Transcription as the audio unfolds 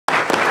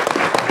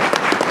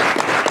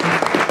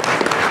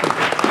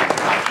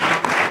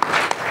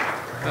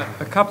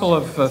couple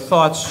of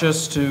thoughts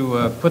just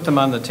to put them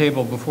on the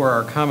table before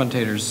our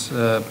commentators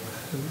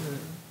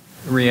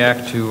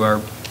react to our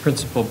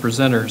principal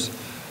presenters.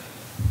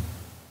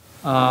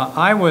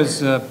 I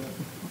was in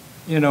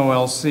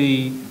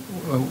OLC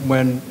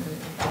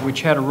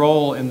which had a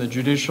role in the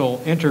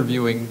judicial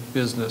interviewing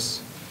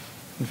business.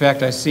 In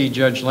fact, I see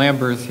Judge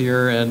Lamberth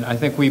here, and I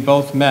think we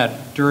both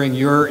met during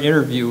your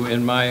interview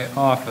in my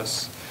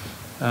office.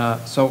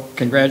 So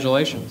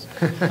congratulations.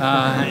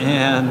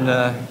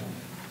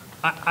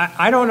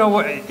 I don't know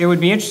what, it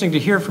would be interesting to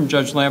hear from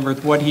Judge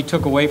Lamberth what he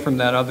took away from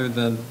that other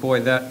than,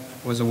 boy, that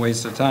was a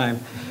waste of time.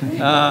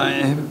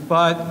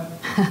 But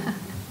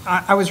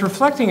I was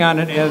reflecting on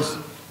it as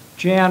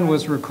Jan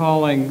was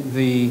recalling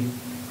the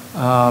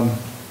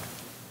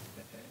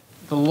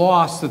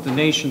loss that the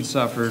nation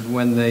suffered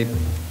when they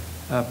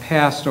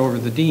passed over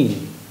the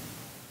dean.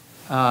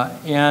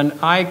 And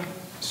I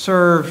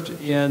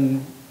served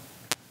in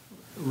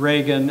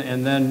Reagan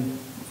and then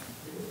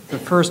the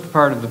first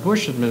part of the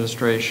Bush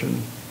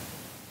administration.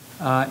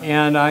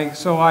 And I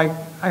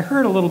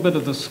heard a little bit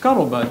of the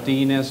scuttlebutt,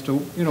 Dean, as to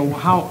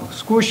how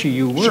squishy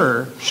you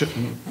were. Should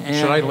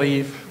I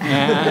leave?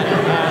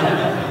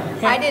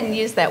 I didn't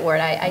use that word.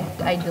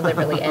 I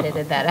deliberately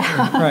edited that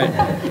out. Right.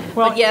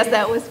 Well, but yes,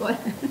 that was what.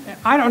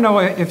 I don't know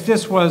if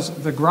this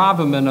was the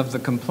gravamen of the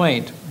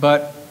complaint,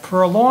 but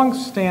for a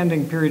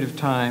long-standing period of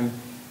time,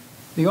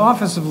 the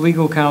Office of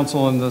Legal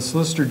Counsel and the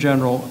Solicitor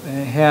General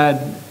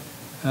had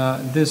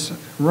this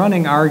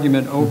running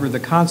argument over the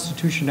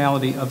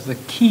constitutionality of the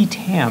qui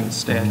tam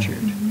statute.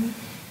 Mm-hmm.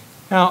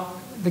 Now,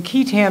 the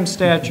qui tam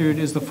statute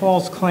is the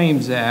False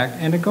Claims Act,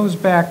 and it goes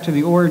back to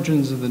the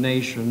origins of the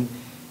nation,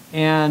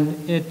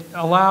 and it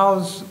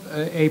allows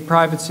a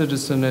private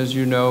citizen, as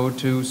you know,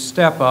 to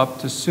step up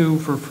to sue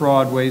for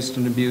fraud, waste,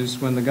 and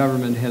abuse when the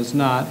government has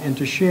not, and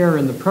to share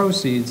in the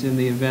proceeds in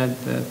the event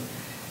that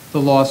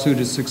the lawsuit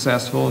is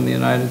successful and the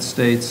United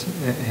States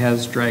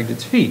has dragged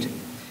its feet.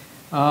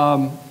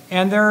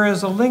 And there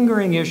is a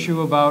lingering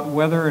issue about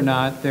whether or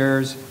not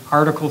there's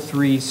Article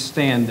 3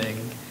 standing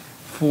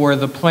for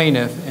the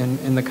plaintiff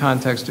in the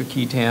context of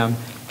qui tam.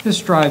 This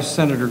drives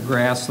Senator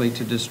Grassley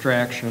to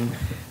distraction.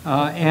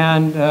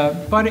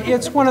 But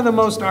it's one of the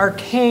most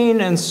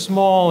arcane and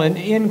small and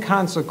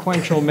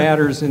inconsequential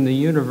matters in the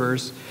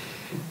universe,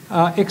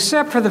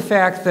 except for the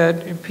fact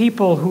that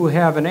people who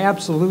have an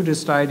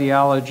absolutist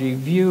ideology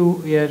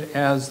view it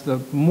as the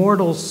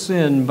mortal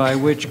sin by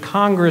which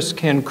Congress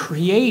can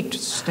create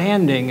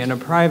standing in a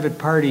private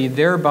party,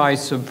 thereby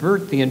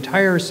subvert the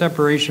entire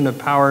separation of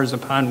powers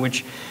upon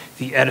which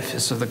the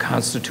edifice of the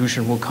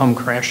Constitution will come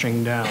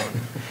crashing down.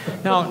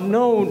 Now,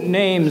 no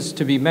names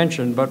to be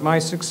mentioned, but my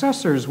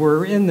successors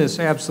were in this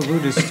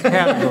absolutist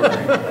category.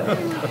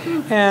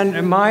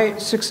 And my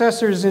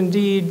successors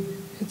indeed,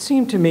 it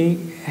seemed to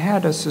me,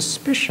 had a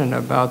suspicion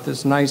about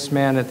this nice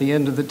man at the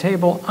end of the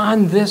table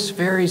on this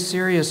very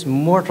serious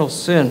mortal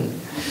sin.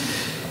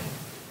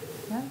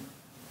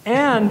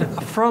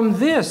 And from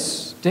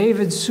this,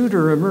 David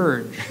Souter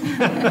emerged.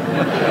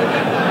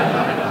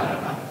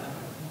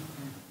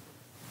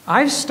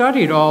 I've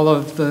studied all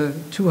of the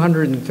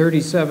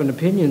 237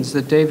 opinions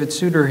that David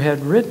Souter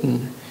had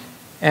written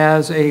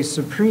as a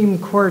Supreme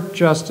Court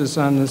justice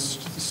on the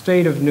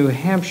state of New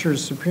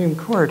Hampshire's Supreme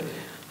Court.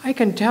 I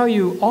can tell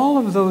you all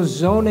of those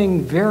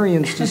zoning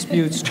variance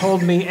disputes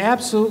told me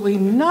absolutely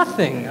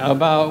nothing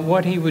about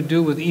what he would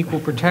do with equal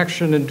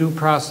protection and due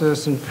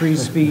process and free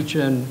speech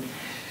and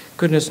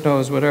goodness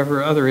knows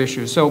whatever other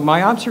issues. So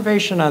my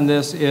observation on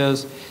this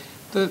is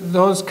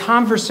those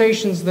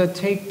conversations that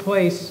take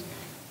place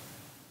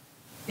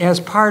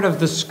as part of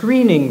the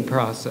screening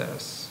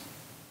process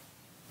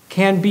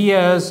can be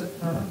as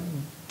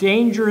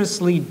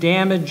dangerously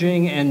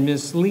damaging and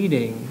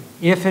misleading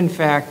if in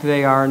fact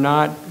they are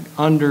not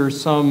under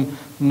some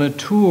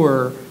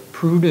mature,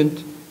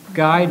 prudent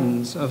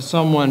guidance of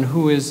someone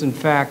who is in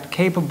fact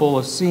capable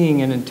of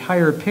seeing an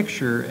entire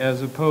picture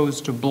as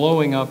opposed to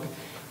blowing up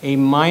a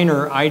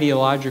minor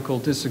ideological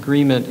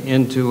disagreement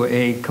into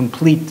a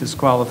complete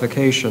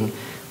disqualification,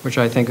 which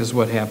I think is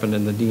what happened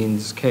in the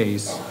dean's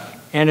case.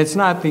 And he's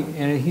not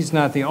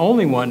the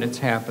only one it's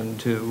happened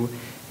to.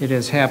 It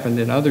has happened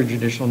in other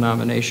judicial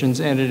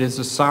nominations, and it is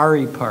a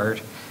sorry part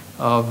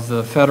of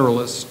the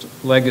Federalist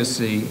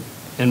legacy,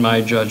 in my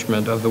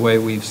judgment, of the way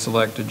we've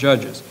selected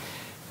judges.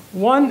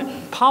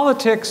 One,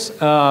 politics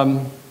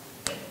on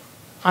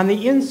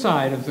the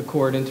inside of the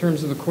court, in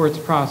terms of the court's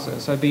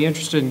process, I'd be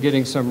interested in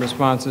getting some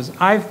responses.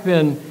 I've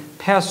been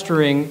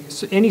pestering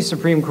any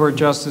Supreme Court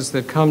justice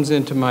that comes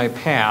into my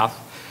path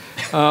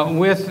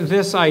with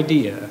this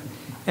idea.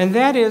 And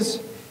that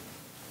is,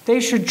 they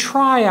should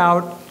try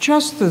out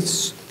just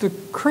the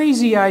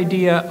crazy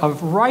idea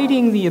of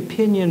writing the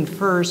opinion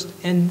first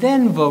and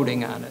then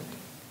voting on it.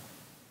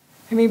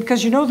 I mean,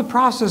 because you know the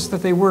process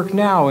that they work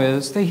now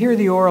is they hear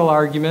the oral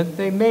argument,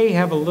 they may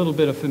have a little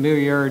bit of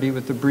familiarity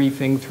with the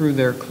briefing through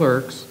their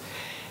clerks,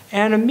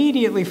 and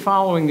immediately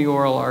following the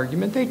oral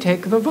argument, they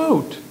take the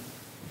vote.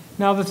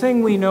 Now, the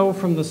thing we know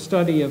from the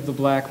study of the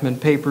Blackmun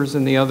papers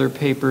and the other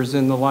papers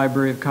in the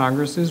Library of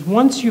Congress is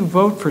once you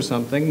vote for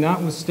something,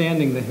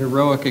 notwithstanding the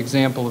heroic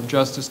example of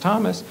Justice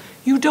Thomas,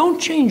 you don't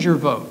change your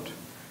vote.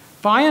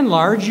 By and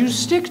large, you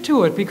stick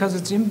to it because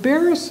it's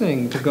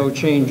embarrassing to go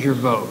change your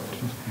vote,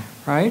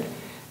 right?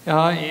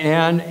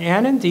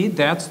 And indeed,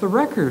 that's the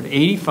record.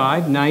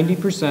 85,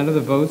 90% of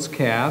the votes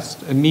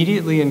cast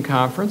immediately in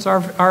conference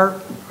are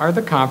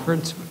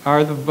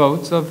the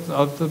votes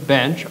of the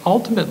bench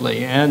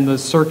ultimately, and the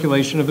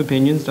circulation of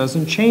opinions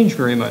doesn't change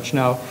very much.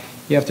 Now,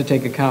 you have to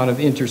take account of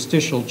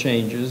interstitial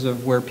changes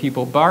of where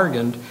people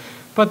bargained,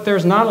 but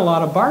there's not a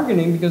lot of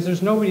bargaining because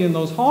there's nobody in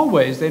those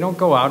hallways. They don't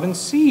go out and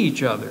see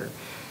each other.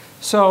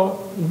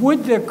 So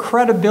would the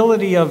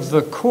credibility of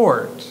the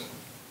court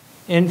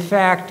in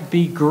fact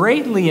be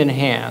greatly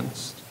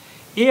enhanced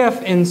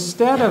if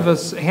instead of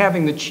us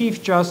having the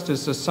Chief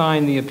Justice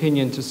assign the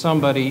opinion to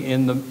somebody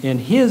in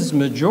his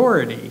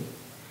majority,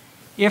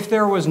 if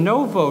there was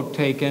no vote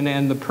taken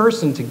and the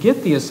person to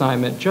get the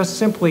assignment just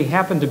simply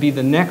happened to be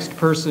the next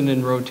person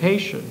in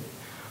rotation,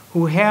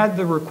 who had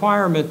the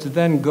requirement to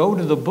then go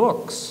to the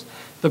books,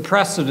 the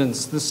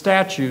precedents, the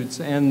statutes,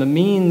 and the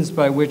means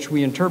by which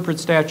we interpret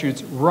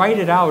statutes, write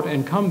it out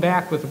and come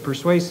back with a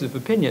persuasive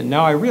opinion.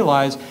 Now, I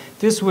realize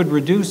this would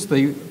reduce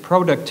the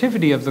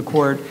productivity of the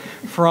court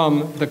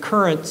from the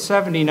current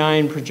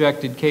 79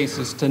 projected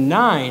cases to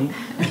 9,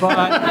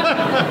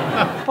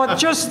 but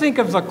just think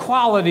of the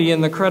quality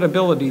and the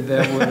credibility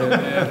that would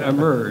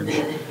emerge.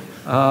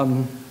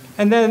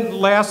 And then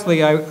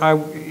lastly,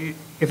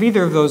 if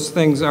either of those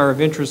things are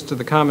of interest to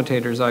the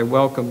commentators, I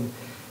welcome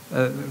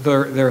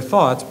their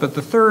thoughts. But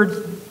the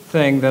third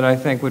thing that I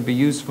think would be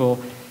useful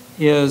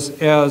is,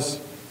 as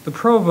the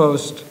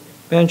Provost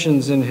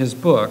mentions in his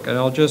book, and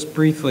I'll just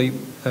briefly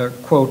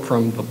quote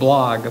from the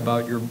blog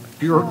about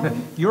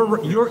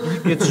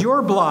it's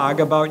your blog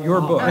about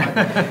your book.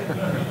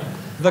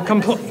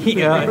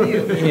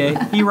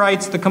 He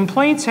writes, the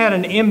complaints had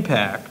an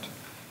impact.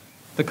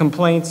 The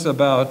complaints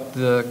about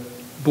the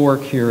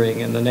Bork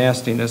hearing and the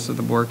nastiness of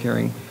the Bork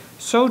hearing.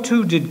 So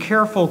too did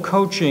careful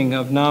coaching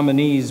of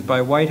nominees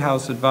by White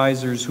House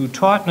advisors who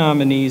taught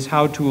nominees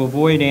how to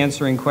avoid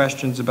answering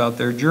questions about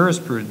their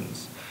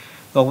jurisprudence.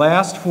 The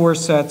last 4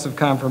 sets of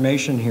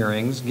confirmation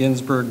hearings,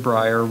 Ginsburg,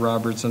 Breyer,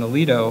 Roberts, and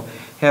Alito,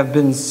 have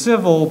been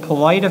civil,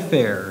 polite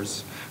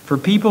affairs. For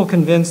people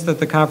convinced that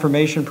the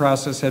confirmation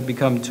process had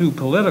become too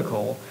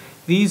political,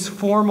 these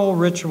formal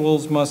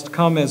rituals must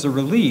come as a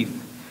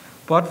relief.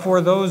 But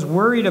for those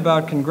worried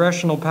about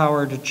congressional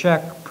power to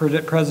check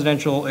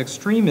presidential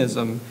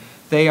extremism,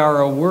 they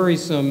are a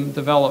worrisome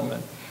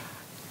development.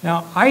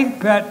 Now, I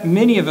bet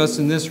many of us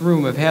in this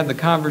room have had the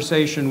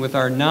conversation with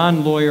our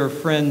non-lawyer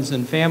friends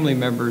and family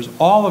members,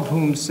 all of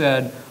whom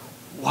said,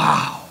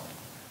 wow,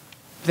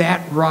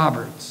 that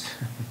Roberts,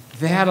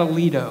 that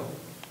Alito,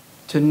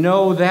 to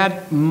know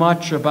that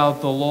much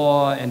about the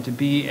law and to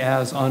be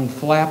as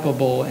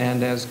unflappable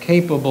and as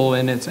capable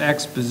in its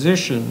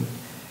exposition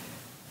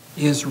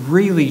is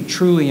really,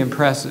 truly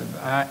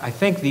impressive. I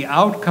think the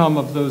outcome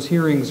of those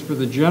hearings for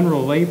the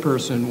general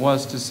layperson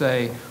was to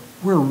say,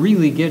 we're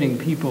really getting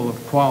people of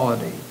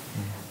quality.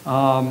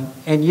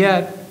 And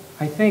yet,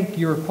 I think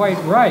you're quite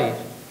right,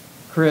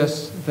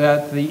 Chris,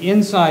 that the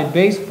inside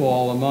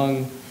baseball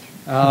among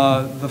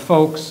the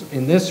folks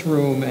in this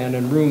room and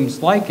in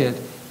rooms like it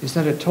is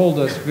that it told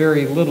us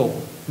very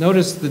little.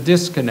 Notice the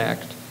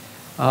disconnect.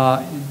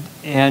 And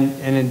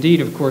indeed,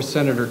 of course,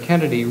 Senator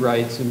Kennedy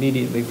writes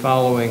immediately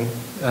following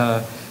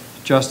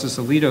Justice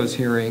Alito's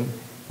hearing,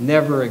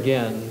 never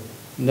again,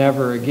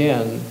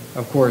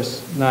 of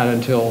course, not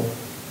until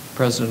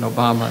President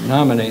Obama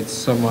nominates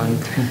someone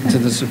to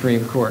the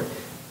Supreme Court.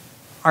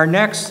 Our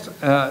next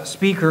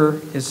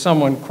speaker is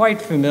someone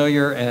quite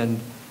familiar and,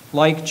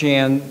 like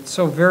Jan,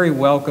 so very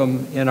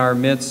welcome in our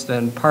midst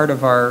and part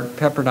of our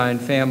Pepperdine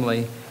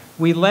family.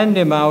 We lend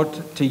him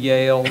out to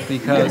Yale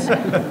because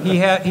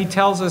he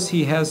tells us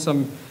he has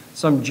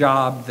some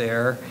job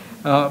there,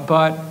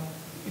 but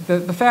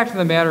the fact of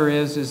the matter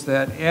is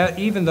that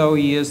even though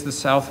he is the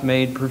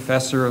self-made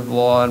professor of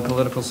law and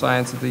political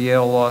science at the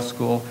Yale Law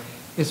School,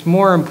 it's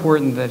more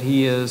important that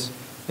he is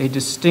a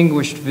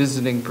distinguished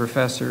visiting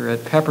professor at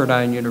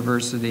Pepperdine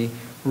University,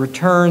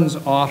 returns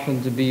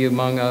often to be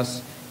among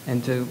us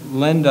and to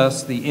lend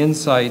us the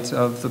insights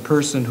of the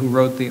person who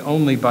wrote the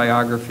only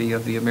biography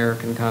of the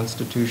American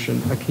Constitution,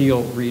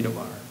 Akhil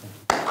Reedamar.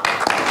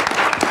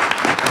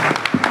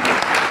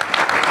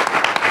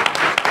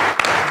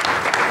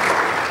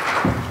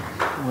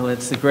 Well,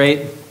 it's a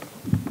great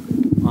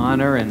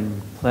honor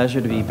and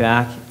pleasure to be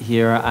back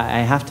here. I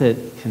have to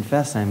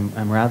confess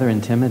I'm rather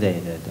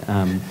intimidated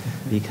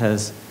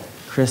because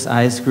Chris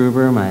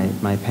Eisgruber,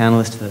 my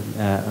panelist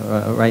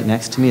right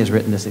next to me, has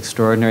written this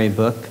extraordinary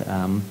book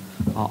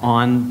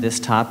on this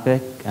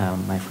topic.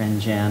 My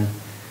friend Jan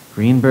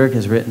Greenburg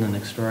has written an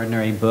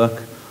extraordinary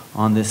book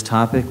on this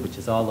topic, which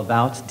is all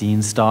about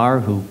Dean Starr,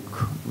 who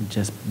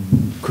just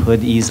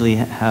could easily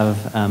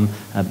have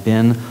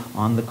been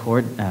on the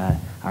court.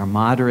 Our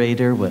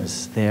moderator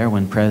was there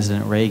when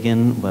President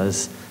Reagan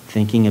was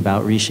thinking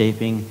about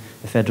reshaping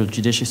the federal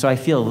judiciary. So I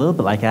feel a little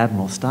bit like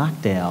Admiral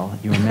Stockdale,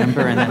 you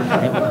remember? And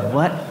then,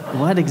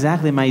 what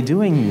exactly am I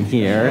doing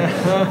here?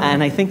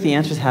 And I think the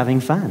answer is having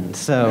fun.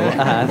 So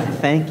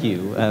thank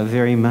you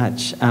very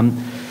much.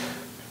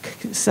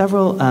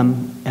 Several,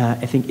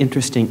 I think,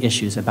 interesting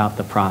issues about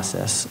the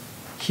process.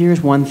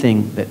 Here's one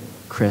thing that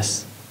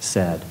Chris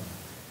said.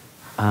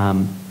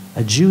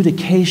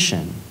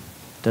 Adjudication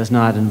does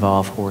not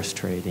involve horse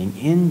trading.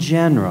 In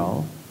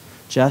general,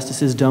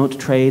 justices don't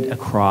trade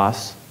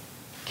across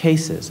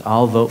cases.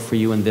 I'll vote for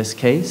you in this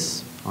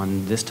case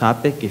on this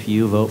topic if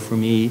you vote for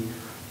me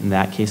in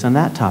that case on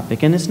that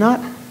topic. And it's not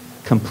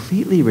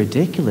completely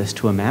ridiculous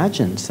to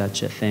imagine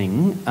such a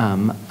thing,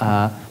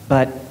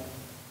 but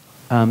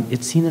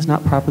it's seen as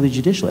not properly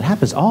judicial. It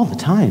happens all the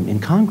time in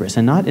Congress,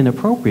 and not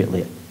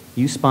inappropriately.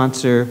 You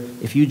sponsor,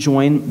 if you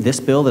join this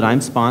bill that I'm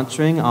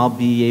sponsoring, I'll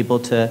be able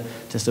to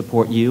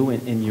support you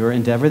in your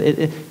endeavor.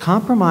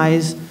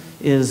 Compromise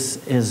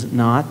is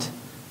not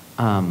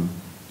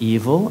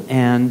evil,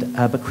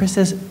 but Chris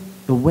says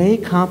the way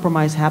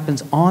compromise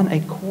happens on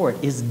a court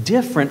is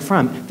different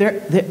from,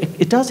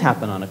 it does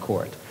happen on a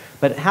court,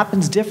 but it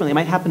happens differently. It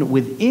might happen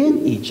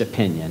within each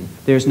opinion.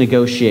 There's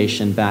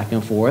negotiation back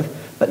and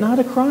forth, but not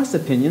across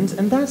opinions,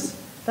 and that's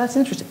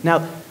interesting.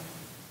 Now,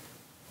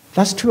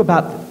 that's true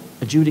about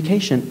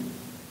adjudication.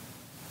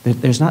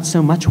 There's not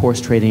so much horse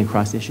trading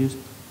across issues.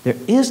 There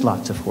is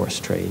lots of horse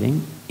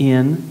trading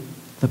in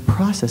the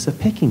process of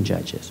picking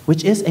judges,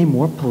 which is a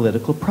more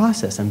political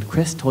process, and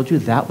Chris told you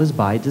that was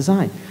by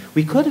design.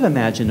 We could have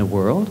imagined a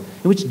world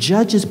in which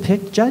judges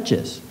picked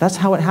judges. That's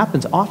how it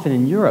happens often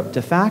in Europe.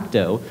 De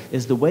facto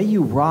is the way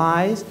you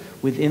rise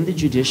within the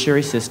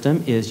judiciary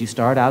system is you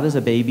start out as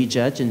a baby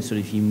judge, and sort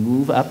of you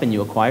move up and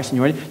you acquire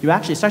seniority. You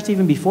actually, it starts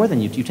even before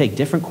then. You take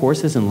different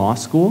courses in law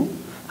school,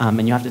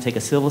 and you have to take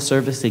a civil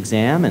service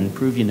exam and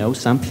prove you know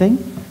something.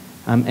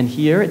 And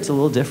here it's a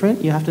little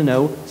different. You have to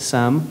know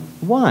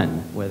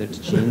someone, whether it's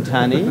Gene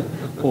Tunney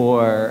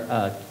or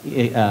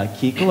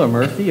Kuechel or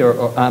Murphy, or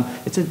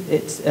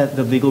it's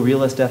the legal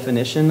realist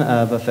definition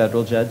of a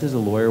federal judge as a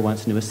lawyer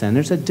once knew a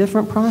senator. It's a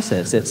different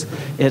process.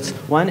 It's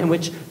one in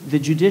which the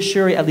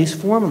judiciary, at least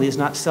formally, is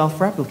not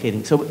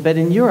self-replicating. So, but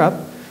in Europe,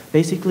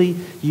 basically,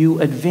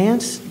 you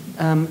advance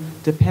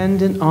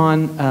dependent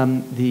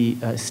on the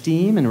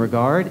esteem and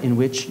regard in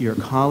which your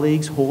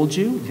colleagues hold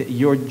you.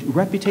 Your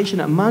reputation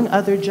among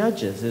other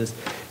judges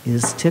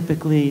is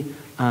typically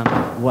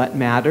what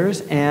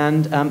matters,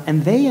 and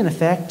they, in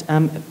effect,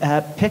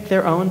 pick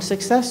their own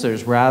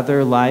successors,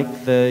 rather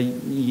like the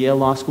Yale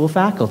Law School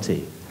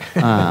faculty.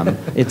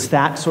 It's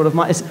that sort of,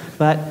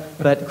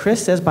 but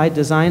Chris says by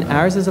design,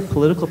 ours is a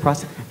political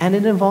process, and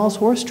it involves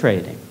horse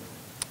trading.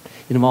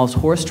 It involves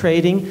horse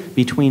trading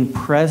between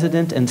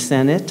president and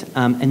Senate,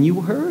 and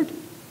you heard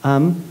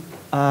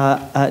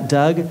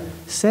Doug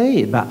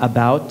say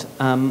about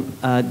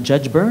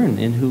Judge Byrne,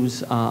 in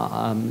whose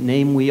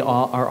name we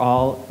are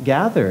all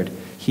gathered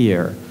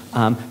here.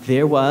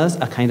 There was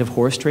a kind of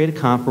horse trade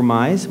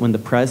compromise when the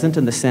president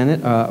and the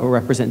Senate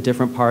represent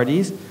different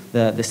parties.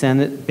 The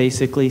Senate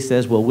basically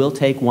says, well, we'll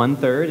take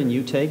 1/3 and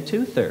you take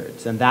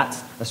 2/3, and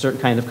that's a certain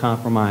kind of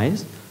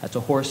compromise. That's a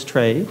horse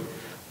trade.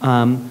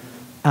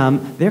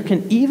 There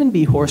can even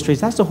be horse trades.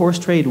 That's a horse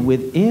trade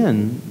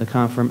within the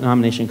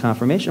nomination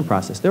confirmation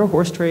process. There are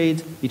horse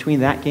trades between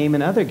that game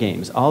and other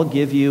games. I'll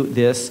give you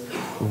this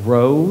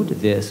road,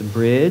 this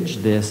bridge,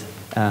 this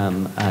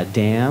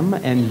dam,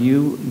 and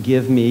you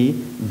give me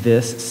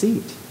this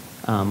seat.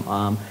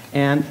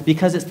 And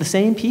because it's the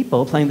same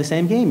people playing the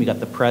same game. You got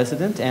the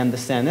president and the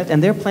Senate,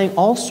 and they're playing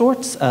all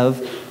sorts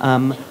of,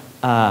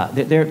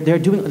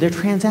 they're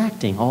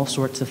transacting all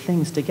sorts of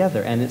things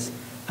together, and it's,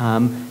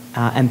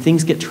 and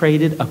things get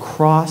traded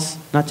across,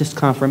 not just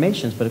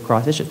confirmations, but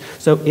across issues.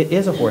 So it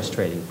is a horse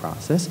trading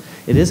process.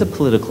 It is a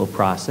political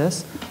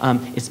process.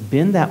 It's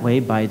been that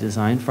way by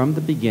design from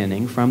the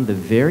beginning, from the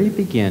very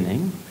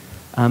beginning.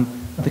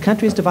 The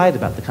country is divided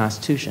about the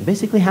Constitution.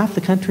 Basically, half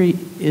the country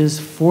is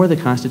for the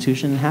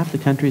Constitution and half the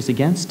country is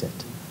against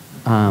it.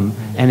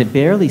 And it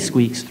barely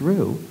squeaks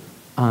through.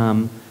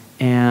 And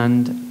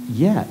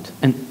yet,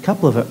 and a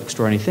couple of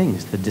extraordinary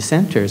things, the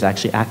dissenters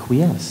actually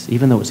acquiesce.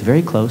 Even though it's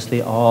very close,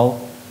 they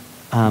all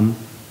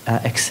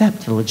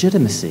accept the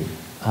legitimacy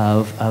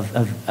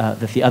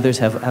that the others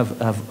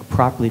have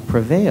properly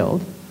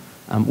prevailed,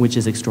 which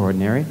is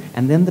extraordinary.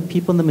 And then the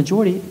people in the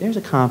majority, there's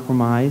a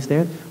compromise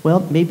there. Well,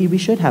 maybe we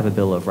should have a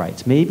Bill of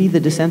Rights. Maybe the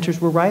dissenters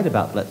were right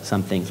about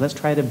some things. Let's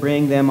try to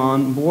bring them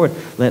on board.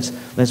 Let's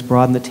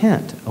broaden the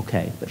tent.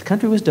 Okay, but the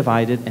country was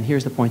divided, and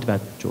here's the point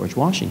about George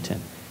Washington.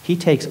 He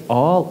takes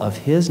all of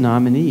his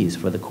nominees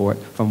for the court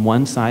from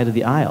one side of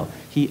the aisle.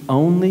 He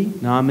only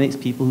nominates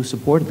people who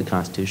supported the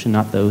Constitution,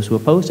 not those who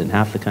opposed it, and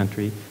half the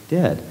country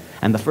did.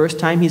 And the first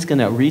time he's going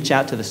to reach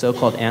out to the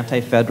so-called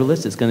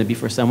anti-federalists is going to be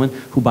for someone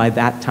who by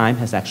that time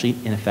has actually,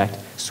 in effect,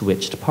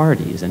 switched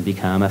parties and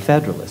become a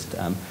federalist,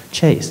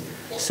 Chase.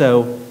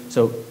 So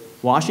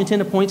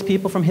Washington appoints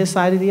people from his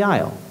side of the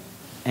aisle.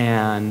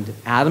 And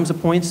Adams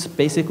appoints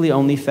basically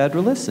only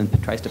Federalists and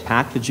tries to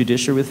pack the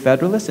judiciary with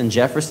Federalists, and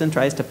Jefferson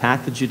tries to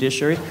pack the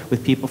judiciary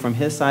with people from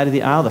his side of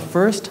the aisle. The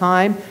first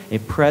time a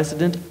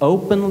president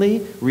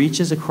openly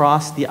reaches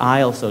across the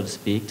aisle, so to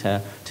speak,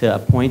 to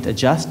appoint a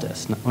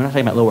justice. We're not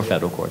talking about lower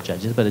federal court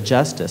judges, but a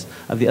justice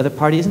of the other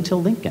party isn't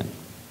until Lincoln.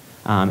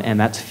 And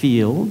that's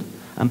Field.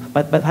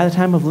 But by the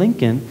time of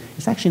Lincoln,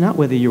 it's actually not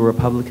whether you're a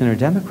Republican or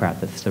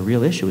Democrat that's the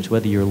real issue. It's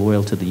whether you're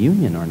loyal to the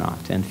Union or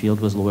not. And Field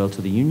was loyal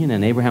to the Union,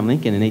 and Abraham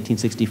Lincoln in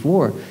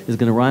 1864 is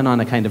going to run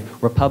on a kind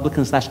of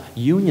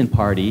Republican/Union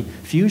Party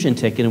fusion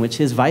ticket in which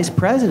his vice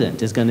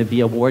president is going to be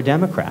a war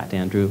Democrat,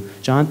 Andrew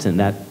Johnson.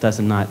 That does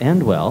not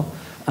end well.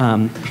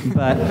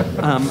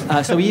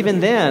 So even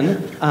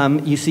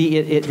then, you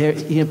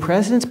see,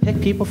 presidents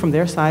pick people from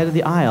their side of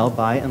the aisle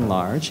by and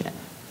large.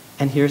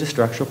 And here's a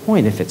structural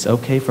point. If it's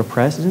okay for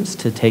presidents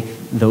to take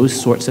those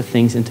sorts of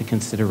things into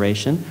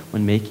consideration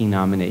when making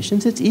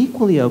nominations, it's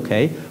equally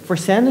okay for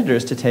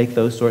senators to take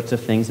those sorts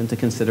of things into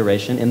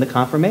consideration in the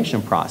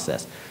confirmation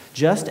process.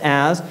 Just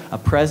as a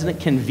president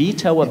can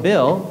veto a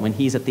bill when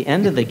he's at the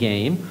end of the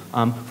game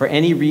for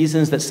any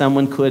reasons that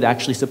someone could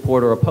actually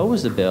support or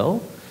oppose a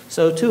bill,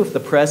 so too, if the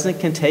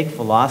president can take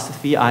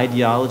philosophy,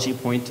 ideology,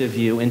 point of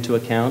view into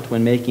account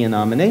when making a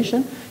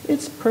nomination,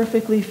 it's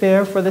perfectly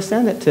fair for the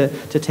Senate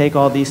to take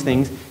all these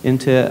things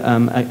into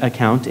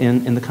account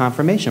in the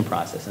confirmation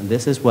process. And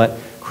this is what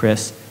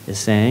Chris is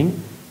saying.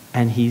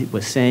 And he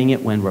was saying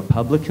it when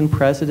Republican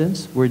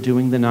presidents were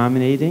doing the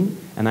nominating.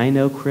 And I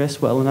know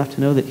Chris well enough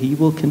to know that he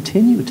will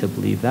continue to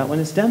believe that when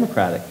it's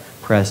Democratic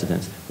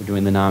presidents were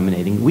doing the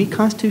nominating. We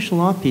constitutional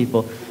law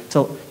people,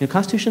 so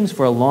constitutions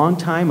for a long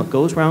time, what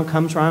goes around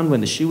comes around. When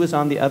the shoe is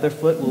on the other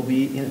foot, will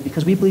be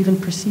because we believe in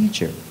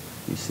procedure.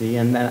 You see,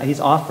 and he's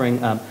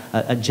offering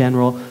a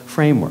general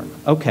framework.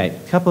 Okay,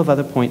 a couple of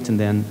other points, and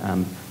then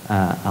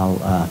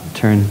I'll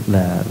turn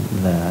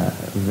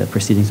the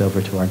proceedings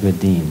over to our good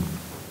dean.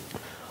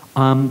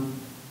 On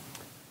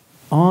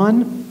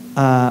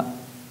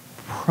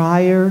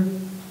prior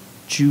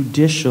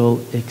judicial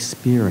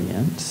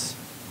experience,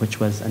 which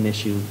was an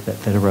issue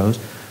that arose,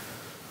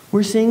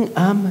 we're seeing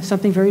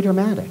something very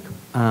dramatic.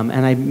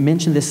 And I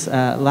mentioned this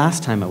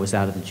last time I was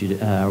out of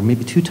the or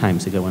maybe 2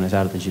 times ago when I was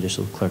out of the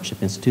Judicial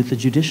Clerkship Institute, the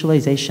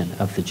judicialization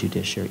of the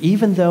judiciary.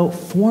 Even though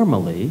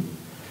formally,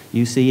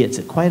 you see, it's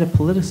quite a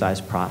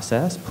politicized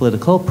process,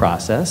 political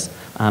process,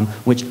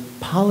 which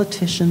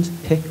politicians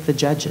pick the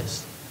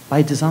judges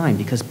by design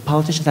because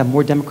politicians have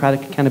more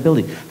democratic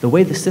accountability. The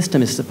way the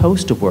system is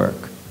supposed to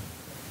work,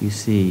 you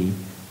see,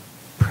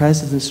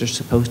 presidents are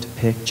supposed to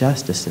pick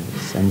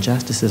justices, and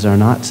justices are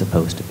not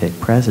supposed to pick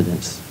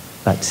presidents.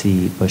 But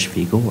see Bush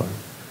v. Gore.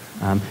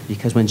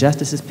 Because when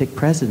justices pick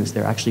presidents,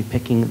 they're actually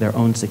picking their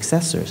own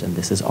successors, and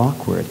this is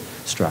awkward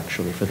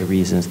structurally for the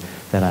reasons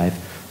that I've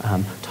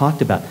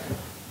talked about.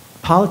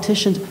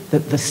 Politicians,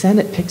 the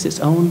Senate picks its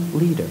own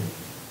leader.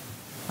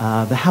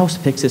 The House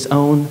picks its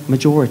own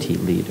majority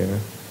leader.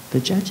 The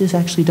judges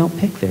actually don't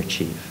pick their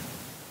chief.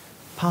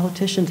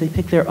 Politicians, they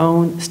pick their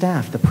own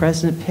staff. The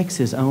president picks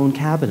his own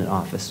cabinet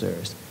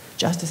officers.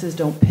 Justices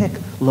don't pick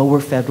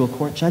lower federal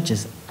court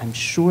judges. I'm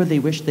sure they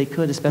wish they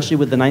could, especially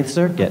with the Ninth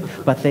Circuit,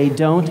 but they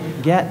don't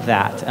get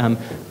that.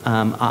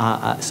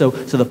 So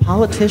the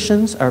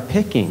politicians are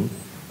picking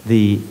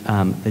the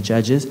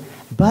judges,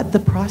 but the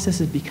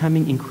process is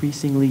becoming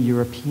increasingly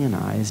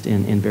Europeanized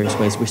in various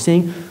ways. We're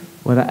seeing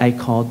what I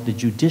called the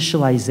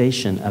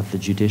judicialization of the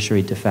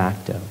judiciary de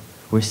facto.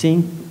 We're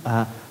seeing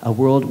a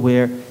world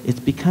where it's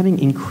becoming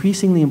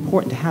increasingly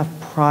important to have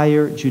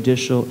prior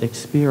judicial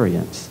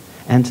experience.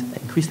 And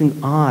increasingly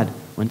odd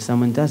when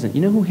someone doesn't.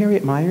 You know who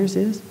Harriet Miers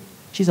is?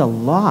 She's a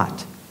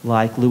lot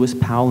like Lewis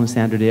Powell and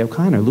Sandra Day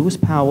O'Connor. Lewis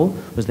Powell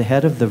was the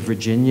head of the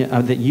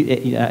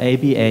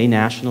ABA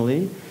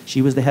nationally.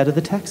 She was the head of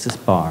the Texas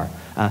bar.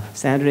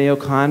 Sandra Day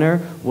O'Connor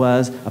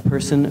was a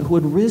person who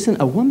had risen,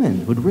 a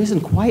woman who had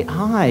risen quite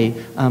high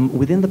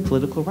within the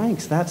political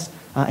ranks. That's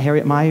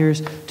Harriet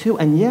Miers too.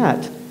 And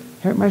yet,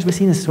 Harriet Miers was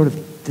seen as sort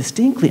of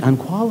distinctly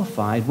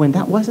unqualified when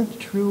that wasn't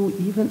true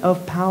even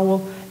of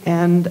Powell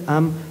and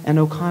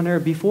O'Connor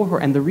before her.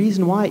 And the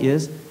reason why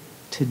is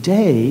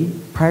today,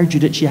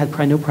 she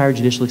had no prior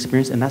judicial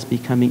experience, and that's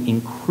becoming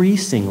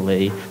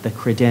increasingly the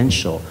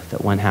credential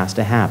that one has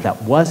to have.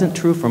 That wasn't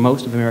true for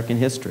most of American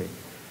history.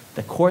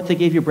 The court that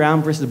gave you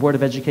Brown versus the Board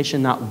of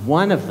Education, not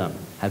one of them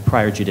had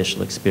prior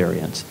judicial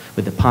experience,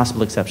 with the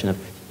possible exception of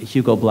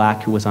Hugo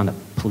Black, who was on a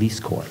police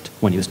court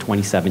when he was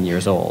 27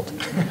 years old.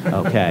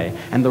 Okay?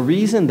 And the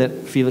reason that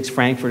Felix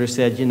Frankfurter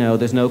said,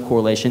 there's no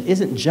correlation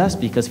isn't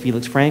just because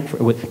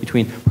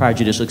between prior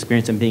judicial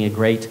experience and being a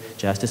great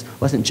justice,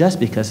 wasn't just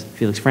because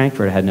Felix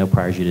Frankfurter had no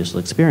prior judicial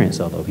experience,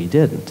 although he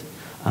didn't,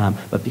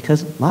 but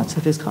because lots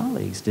of his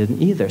colleagues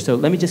didn't either. So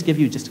let me just give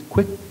you just a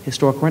quick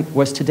historical run.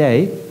 Was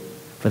today,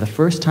 for the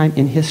first time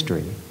in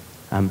history,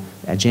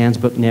 Jan's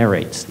book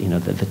narrates,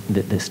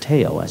 this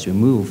tale as we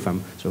move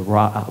from sort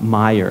of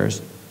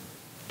Myers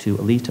to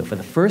Alito. For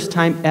the first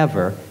time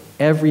ever,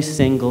 every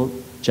single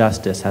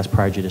justice has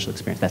prior judicial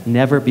experience. That's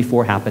never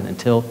before happened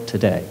until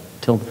today,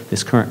 till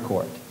this current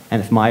court.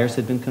 And if Myers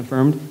had been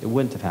confirmed, it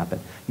wouldn't have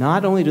happened.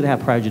 Not only do they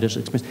have prior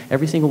judicial experience,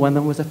 every single one of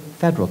them was a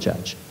federal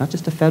judge. Not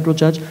just a federal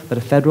judge, but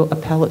a federal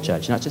appellate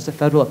judge. Not just a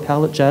federal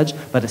appellate judge,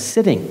 but a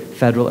sitting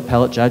federal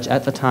appellate judge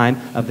at the time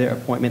of their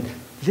appointment.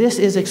 This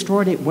is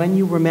extraordinary when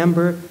you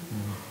remember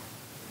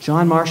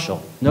John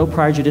Marshall, no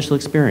prior judicial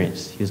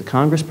experience. He was a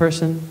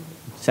congressperson,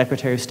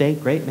 Secretary of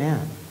State, great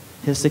man.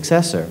 His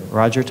successor,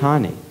 Roger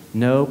Taney,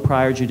 no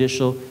prior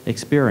judicial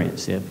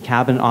experience. A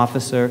cabinet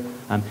officer,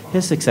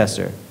 his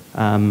successor,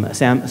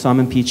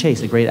 Salmon P.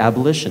 Chase, a great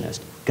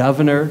abolitionist.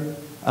 Governor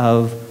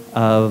of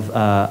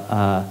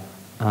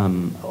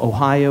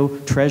Ohio,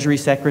 Treasury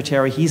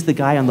Secretary. He's the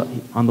guy on the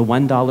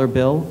 $1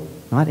 bill.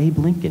 Not Abe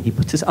Lincoln. He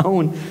puts his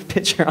own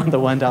picture on the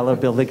 $1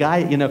 bill. The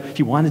guy,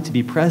 he wanted to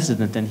be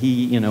president, and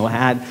he,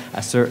 had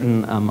a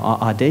certain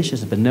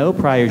audacious, but no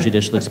prior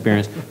judicial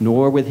experience,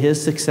 nor with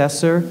his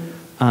successor,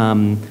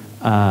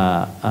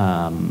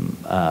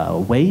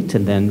 Waite,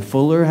 and then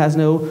Fuller has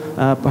no,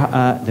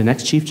 the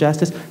next Chief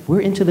Justice.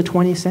 We're into the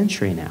 20th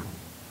century now,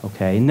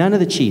 okay? None of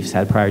the chiefs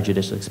had prior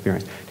judicial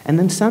experience. And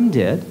then some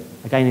did.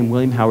 A guy named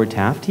William Howard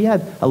Taft, he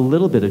had a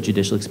little bit of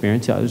judicial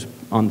experience. He was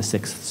on the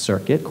Sixth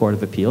Circuit, Court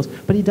of Appeals,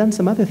 but he'd done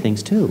some other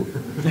things too,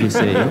 you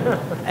see.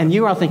 And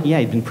you were all thinking, yeah,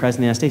 he'd been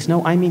president of the United States.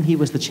 No, I mean he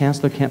was the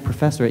Chancellor Kent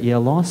professor at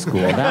Yale Law School.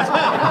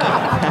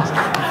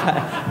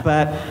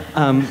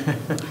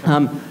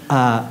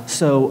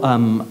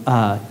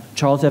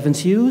 Charles Evans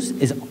Hughes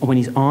is, when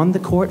he's on the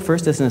court,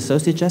 first as an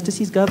associate justice,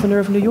 he's governor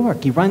of New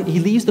York. He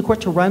leaves the court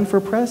to run for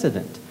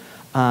president.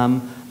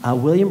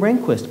 William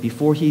Rehnquist,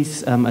 before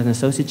he's an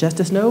associate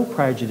justice, no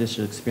prior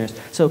judicial experience.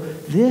 So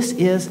this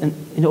is,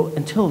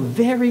 until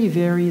very,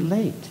 very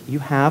late, you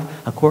have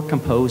a court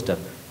composed of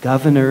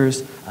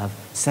governors, of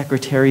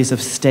secretaries of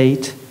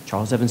state.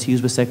 Charles Evans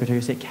Hughes was Secretary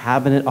of State,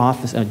 cabinet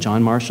office,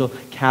 John Marshall,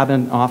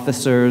 cabinet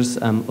officers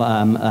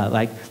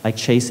like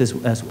Chase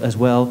as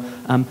well.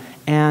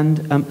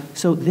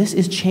 So this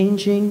is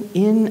changing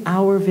in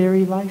our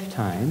very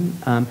lifetime.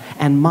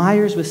 And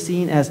Myers was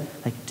seen as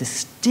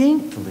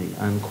distinctly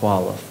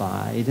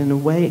unqualified in a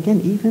way.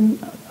 Again, even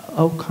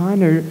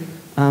O'Connor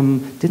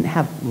didn't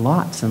have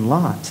lots and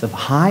lots of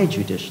high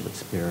judicial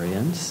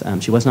experience.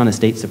 She wasn't on a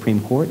state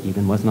Supreme Court,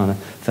 even wasn't on a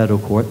federal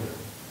court.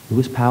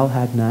 Lewis Powell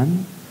had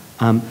none.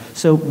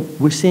 So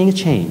we're seeing a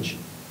change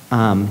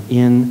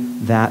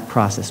in that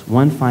process.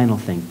 One final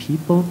thing,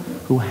 people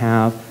who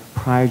have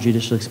prior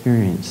judicial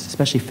experience,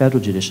 especially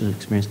federal judicial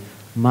experience,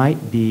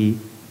 might be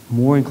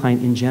more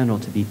inclined in general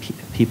to be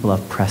people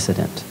of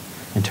precedent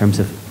in terms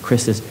of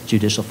Chris's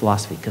judicial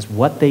philosophy, because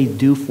what they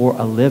do for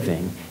a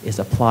living is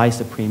apply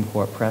Supreme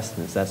Court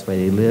precedents. That's why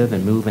they live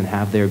and move and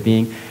have their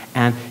being.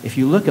 And if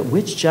you look at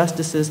which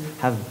justices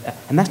have,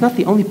 and that's not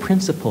the only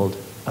principled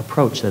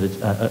approach that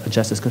a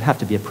justice could have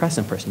to be a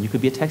precedent person. You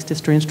could be a text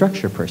history and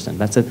structure person.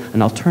 That's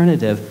an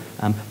alternative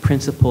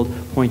principled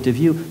point of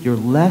view. You're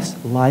less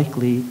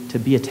likely to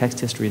be a text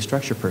history and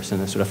structure person.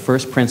 The sort of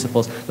first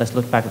principles, let's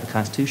look back at the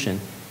Constitution.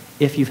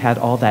 If you've had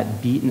all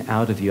that beaten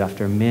out of you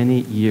after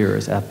many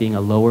years of being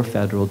a lower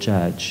federal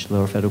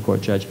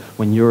court judge,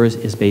 when yours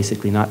is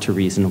basically not to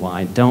reason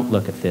why, don't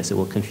look at this, it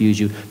will confuse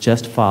you,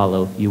 just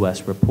follow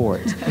U.S.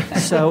 reports.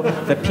 So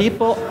the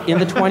people in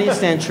the 20th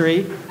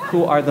century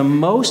who are the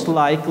most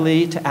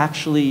likely to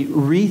actually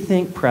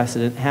rethink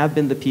precedent have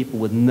been the people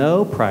with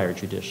no prior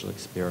judicial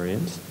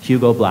experience,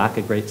 Hugo Black,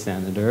 a great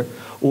senator,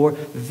 or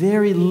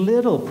very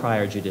little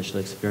prior judicial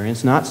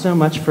experience, not so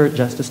much for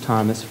Justice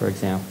Thomas, for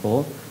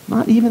example,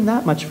 not even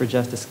that much for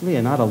Justice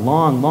Scalia, not a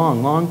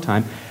long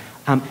time.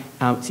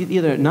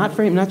 Either not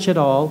very much at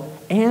all,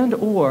 and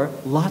or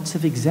lots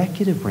of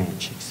executive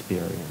branch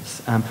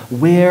experience,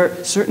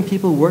 where certain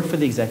people work for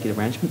the executive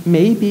branch,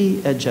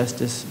 maybe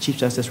Chief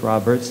Justice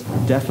Roberts,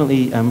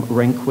 definitely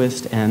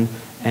Rehnquist and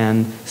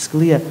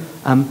Scalia,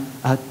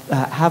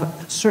 have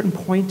a certain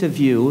point of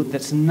view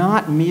that's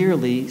not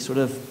merely sort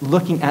of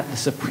looking at the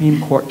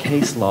Supreme Court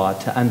case law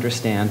to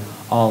understand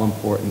all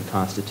important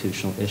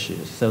constitutional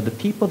issues. So the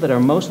people that are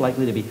most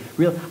likely to be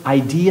real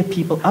idea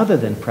people other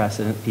than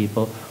precedent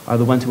people are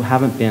the ones who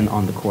haven't been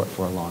on the court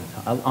for a long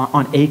time,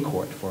 on a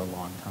court for a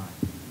long time.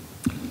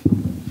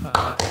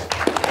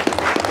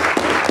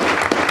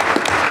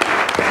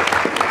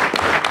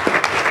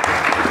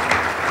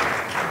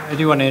 I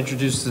do want to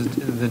introduce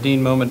the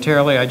dean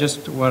momentarily. I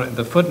just want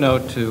the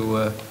footnote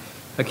to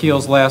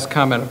Akil's last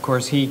comment. Of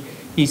course, he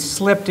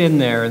slipped in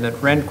there that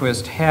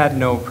Rehnquist had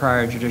no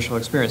prior judicial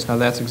experience. Now,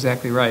 that's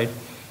exactly right.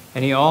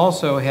 And he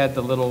also had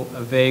the little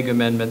vague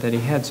amendment that he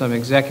had some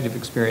executive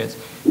experience.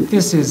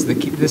 This is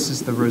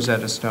the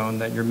Rosetta Stone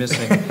that you're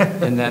missing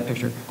in that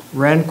picture.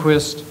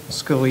 Rehnquist,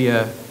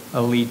 Scalia,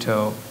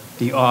 Alito,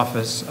 the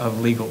Office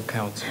of Legal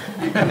Counsel.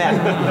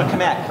 Komet.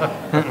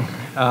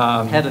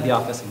 Head of the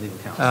Office of Legal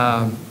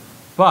Counsel.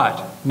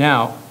 But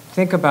now,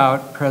 think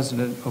about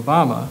President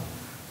Obama,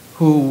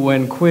 who,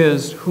 when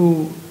quizzed,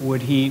 who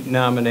would he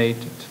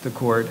nominate to the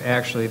court?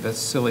 Actually, the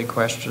silly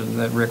question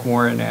that Rick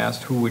Warren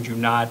asked, who would you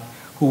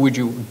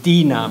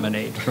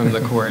denominate from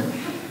the court?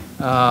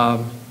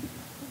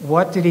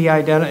 what did he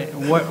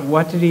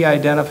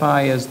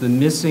identify as the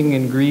missing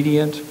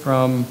ingredient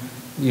from,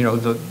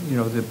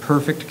 the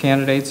perfect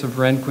candidates of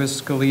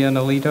Rehnquist, Scalia, and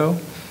Alito?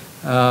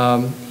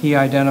 He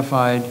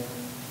identified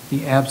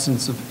the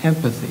absence of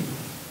empathy.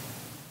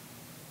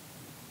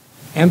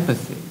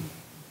 Empathy.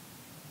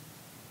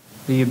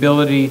 The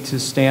ability to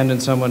stand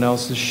in someone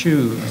else's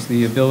shoes,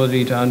 the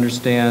ability to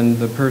understand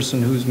the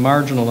person who's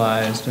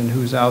marginalized and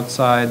who's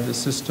outside the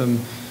system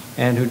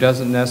and who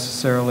doesn't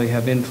necessarily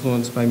have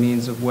influence by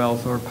means of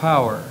wealth or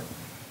power.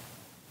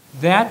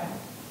 That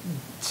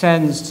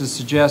tends to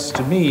suggest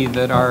to me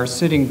that our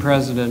sitting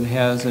president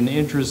has an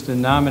interest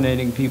in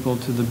nominating people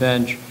to the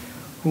bench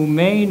who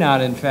may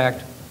not, in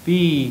fact,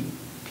 be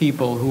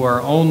people who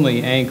are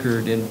only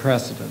anchored in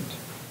precedent.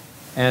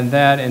 And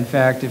that, in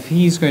fact, if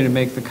he's going to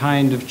make the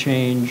kind of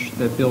change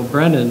that Bill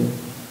Brennan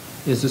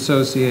is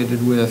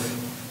associated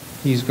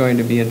with, he's going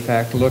to be, in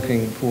fact,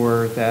 looking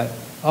for that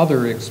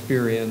other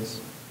experience,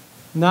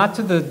 not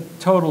to the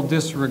total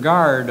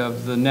disregard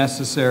of the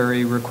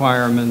necessary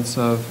requirements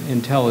of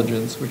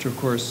intelligence, which, of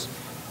course,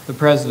 the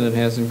president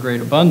has in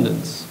great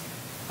abundance,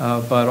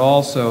 but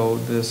also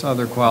this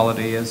other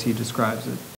quality, as he describes it,